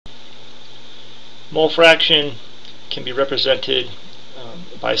Mole fraction can be represented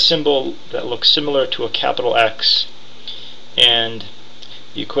by a symbol that looks similar to a capital X, and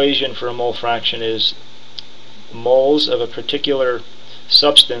the equation for a mole fraction is moles of a particular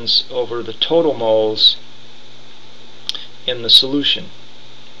substance over the total moles in the solution.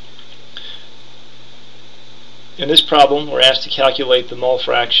 In this problem, we're asked to calculate the mole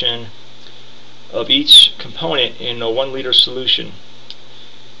fraction of each component in a 1 liter solution,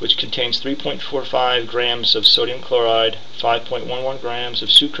 which contains 3.45 grams of sodium chloride, 5.11 grams of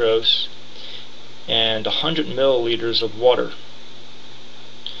sucrose, and 100 milliliters of water.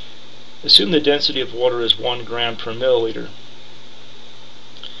 Assume the density of water is 1 gram per milliliter.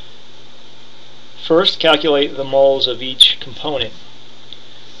 First, calculate the moles of each component: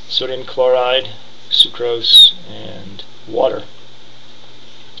 sodium chloride, sucrose, and water.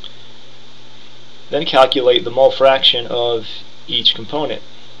 Then calculate the mole fraction of each component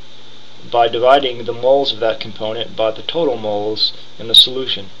by dividing the moles of that component by the total moles in the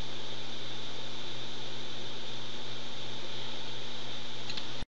solution.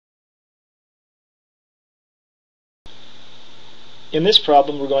 In this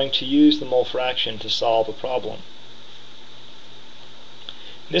problem, we're going to use the mole fraction to solve a problem.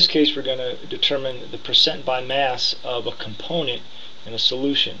 In this case, we're going to determine the percent by mass of a component in a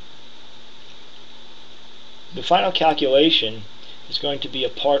solution. The final calculation is going to be a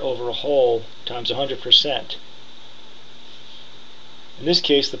part over a whole times 100%. In this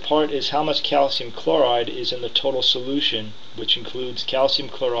case, the part is how much calcium chloride is in the total solution, which includes calcium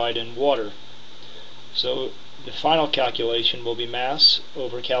chloride and water. So the final calculation will be mass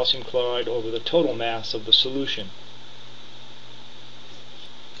over calcium chloride over the total mass of the solution.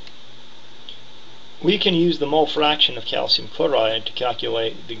 We can use the mole fraction of calcium chloride to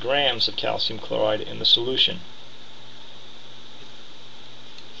calculate the grams of calcium chloride in the solution.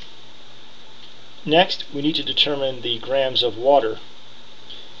 Next, we need to determine the grams of water.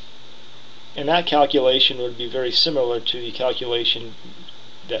 And that calculation would be very similar to the calculation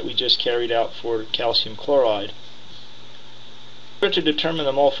that we just carried out for calcium chloride. In order to determine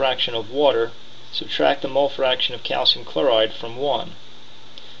the mole fraction of water, subtract the mole fraction of calcium chloride from 1.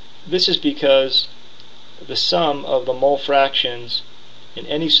 This is because the sum of the mole fractions in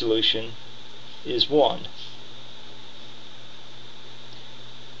any solution is 1.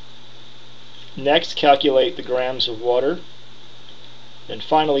 Next, calculate the grams of water, and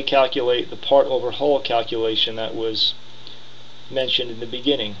finally calculate the part over whole calculation that was mentioned in the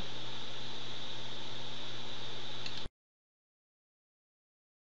beginning.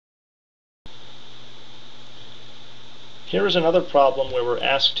 Here is another problem where we're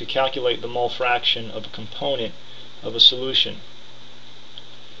asked to calculate the mole fraction of a component of a solution.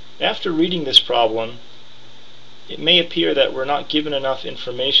 After reading this problem, it may appear that we're not given enough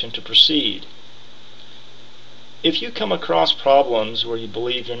information to proceed. If you come across problems where you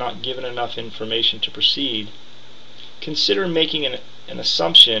believe you're not given enough information to proceed, consider making an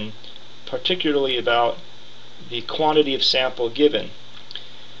assumption, particularly about the quantity of sample given.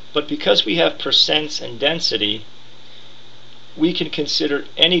 But because we have percents and density, we can consider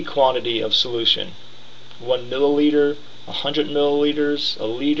any quantity of solution. 1 milliliter, 100 milliliters, a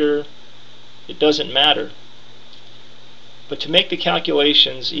liter, it doesn't matter. But to make the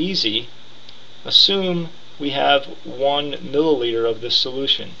calculations easy, assume we have 1 milliliter of this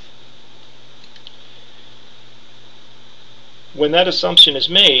solution. When that assumption is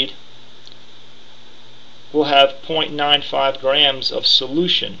made, we'll have 0.95 grams of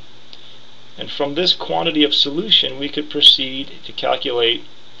solution. And from this quantity of solution, we could proceed to calculate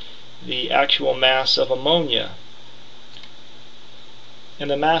the actual mass of ammonia. And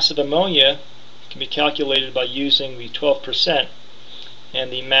the mass of ammonia can be calculated by using the 12%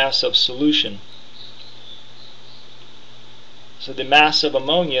 and the mass of solution. So the mass of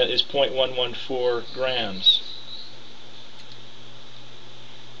ammonia is 0.114 grams.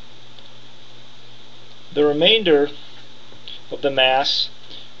 The remainder of the mass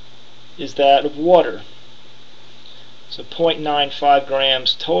is that of water. So 0.95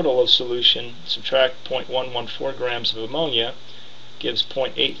 grams total of solution, subtract 0.114 grams of ammonia, gives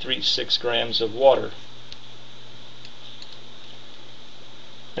 0.836 grams of water.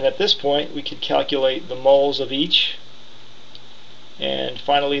 And at this point we could calculate the moles of each, and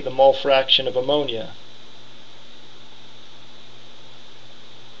finally the mole fraction of ammonia.